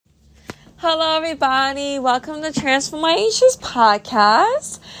Hello, everybody. Welcome to Transformations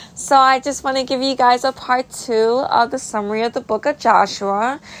Podcast. So I just want to give you guys a part 2 of the summary of the book of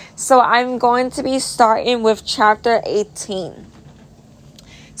Joshua. So I'm going to be starting with chapter 18.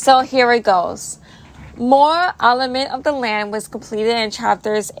 So here it goes. More element of the land was completed in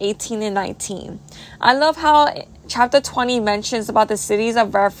chapters 18 and 19. I love how chapter 20 mentions about the cities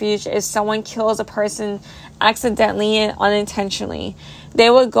of refuge if someone kills a person accidentally and unintentionally. They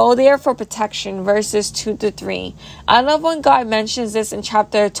would go there for protection, verses 2 to 3. I love when God mentions this in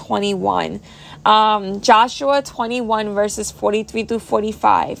chapter 21. Joshua 21 verses 43 through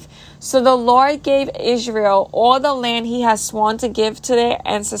 45. So the Lord gave Israel all the land he has sworn to give to their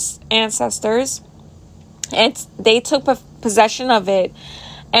ancestors, and they took possession of it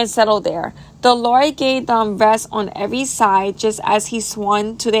and settled there. The Lord gave them rest on every side, just as he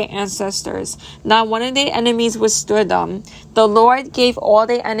swore to their ancestors. Not one of their enemies withstood them. The Lord gave all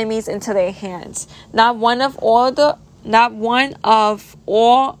their enemies into their hands. Not one of all the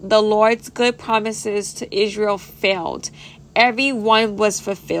Lord's good promises to Israel failed. Every one was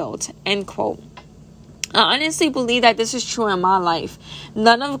fulfilled. End quote. I honestly believe that this is true in my life.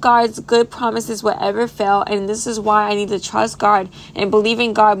 None of God's good promises will ever fail, and this is why I need to trust God and believe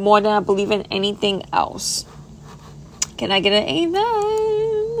in God more than I believe in anything else. Can I get an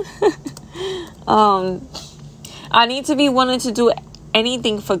amen? I need to be willing to do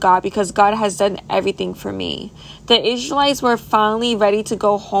anything for God because God has done everything for me. The Israelites were finally ready to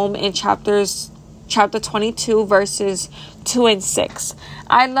go home in chapter 22 verses 2 and 6.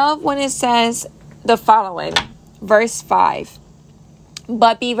 I love when it says the following, verse 5.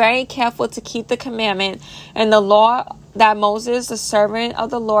 But be very careful to keep the commandment and the law that Moses, the servant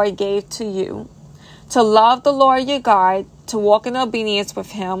of the Lord, gave to you, to love the Lord your God, to walk in obedience with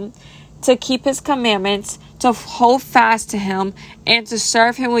him, to keep his commandments, to hold fast to him, and to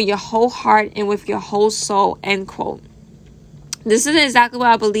serve him with your whole heart and with your whole soul. End quote. This is exactly what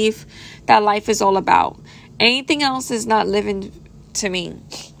I believe that life is all about. Anything else is not living to me.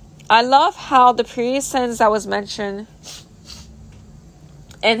 I love how the previous sins that was mentioned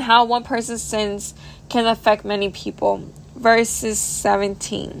and how one person's sins can affect many people. Verses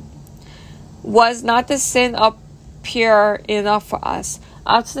 17. Was not the sin pure enough for us?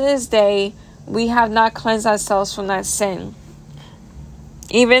 Up to this day, we have not cleansed ourselves from that sin,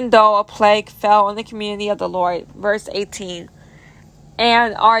 even though a plague fell on the community of the Lord. Verse 18.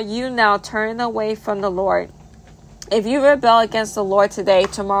 And are you now turning away from the Lord? If you rebel against the Lord today,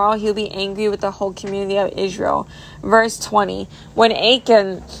 tomorrow he'll be angry with the whole community of Israel. Verse 20. When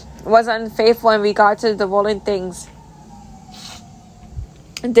Achan was unfaithful in regard to the rolling things,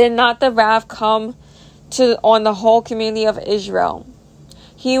 did not the wrath come on the whole community of Israel?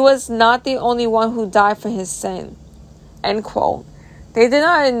 He was not the only one who died for his sin. End quote. They did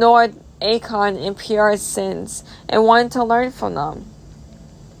not ignore Achan and Peor's sins and wanted to learn from them.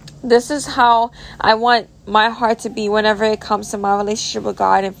 This is how I want my heart to be whenever it comes to my relationship with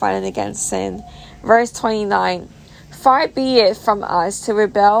God and fighting against sin. Verse 29. Far be it from us to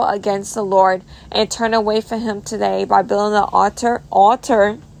rebel against the Lord and turn away from him today by building an altar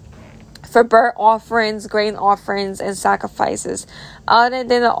for burnt offerings, grain offerings, and sacrifices, other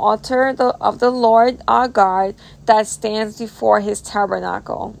than the altar of the Lord our God that stands before his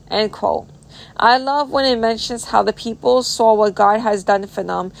tabernacle. End quote. I love when it mentions how the people saw what God has done for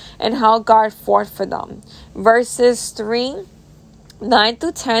them and how God fought for them. Verses 9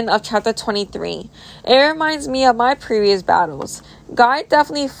 through 10 of chapter 23. It reminds me of my previous battles. God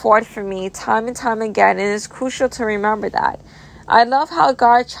definitely fought for me time and time again, and it's crucial to remember that. I love how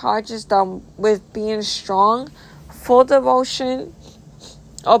God charges them with being strong, full devotion,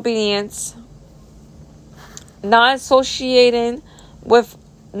 obedience, not associating with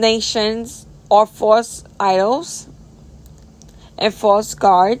nations or false idols and false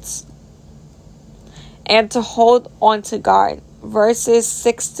gods, and to hold on to God. Verses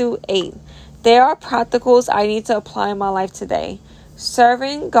 6 to 8. There are practicals I need to apply in my life today.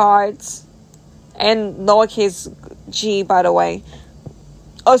 Serving gods, and lowercase g, by the way,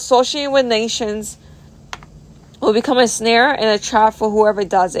 associating with nations will become a snare and a trap for whoever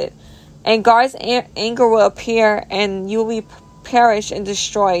does it. And God's anger will appear and you will be perished and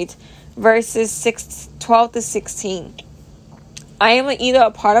destroyed. Verses 12 to 16. I am either a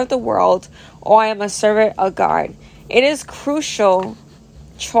part of the world or I am a servant of God. It is crucial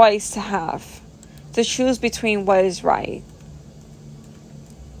choice to choose between what is right.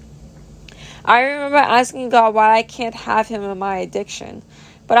 I remember asking God why I can't have him in my addiction.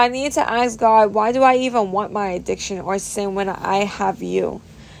 But I need to ask God, why do I even want my addiction or sin when I have you?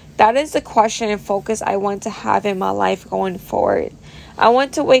 That is the question and focus I want to have in my life going forward. I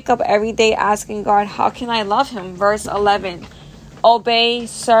want to wake up every day asking God, how can I love him? Verse 11, obey,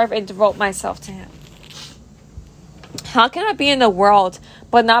 serve, and devote myself to him. How can I be in the world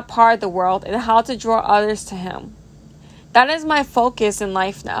but not part of the world, and how to draw others to him? That is my focus in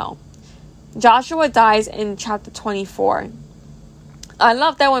life now. Joshua dies in chapter 24. I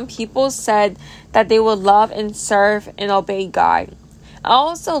love that when people said that they would love and serve and obey God. I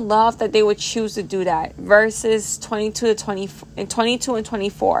also love that they would choose to do that. Verses 22 and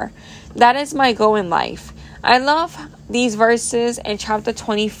 24. That is my goal in life. I love these verses in chapter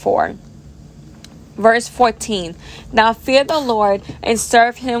 24. Verse 14. Now fear the Lord and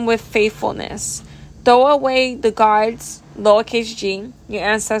serve him with faithfulness. Throw away the gods, lowercase g, your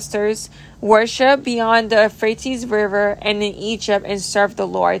ancestors, worship beyond the Euphrates River and in Egypt, and serve the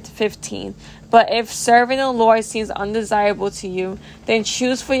Lord. 15. But if serving the Lord seems undesirable to you, then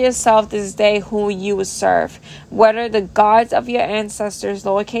choose for yourself this day whom you will serve, whether the gods of your ancestors,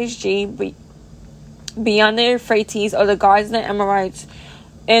 lowercase g, beyond the Euphrates, or the gods of the Amorites,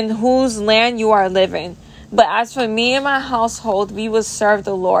 in whose land you are living. But as for me and my household, we will serve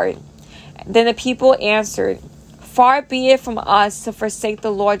the Lord. Then the people answered, far be it from us to forsake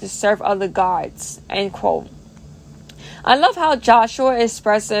the Lord to serve other gods. End quote. I love how Joshua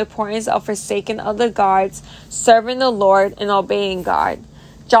expressed the importance of forsaking other gods, serving the Lord, and obeying God.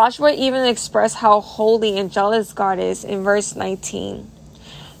 Joshua even expressed how holy and jealous God is in verse 19.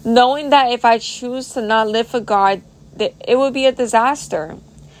 Knowing that if I choose to not live for God, it would be a disaster.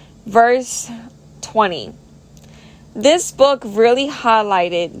 Verse 20. This book really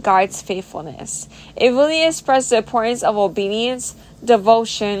highlighted God's faithfulness. It really expressed the importance of obedience,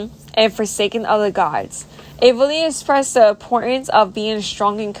 devotion, and forsaking other gods. It really expressed the importance of being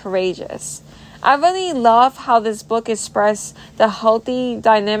strong and courageous. I really love how this book expressed the healthy,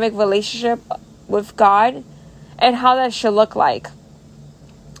 dynamic relationship with God and how that should look like.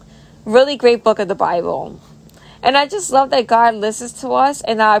 Really great book of the Bible. And I just love that God listens to us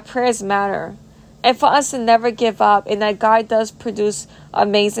and that our prayers matter. And for us to never give up, and that God does produce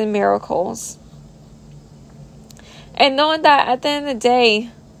amazing miracles. And knowing that at the end of the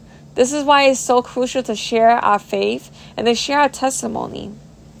day, this is why it's so crucial to share our faith and to share our testimony.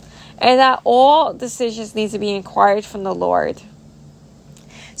 And that all decisions need to be inquired from the Lord.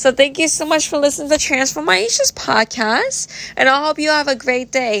 So thank you so much for listening to Transformations Podcast. And I hope you have a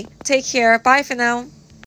great day. Take care. Bye for now.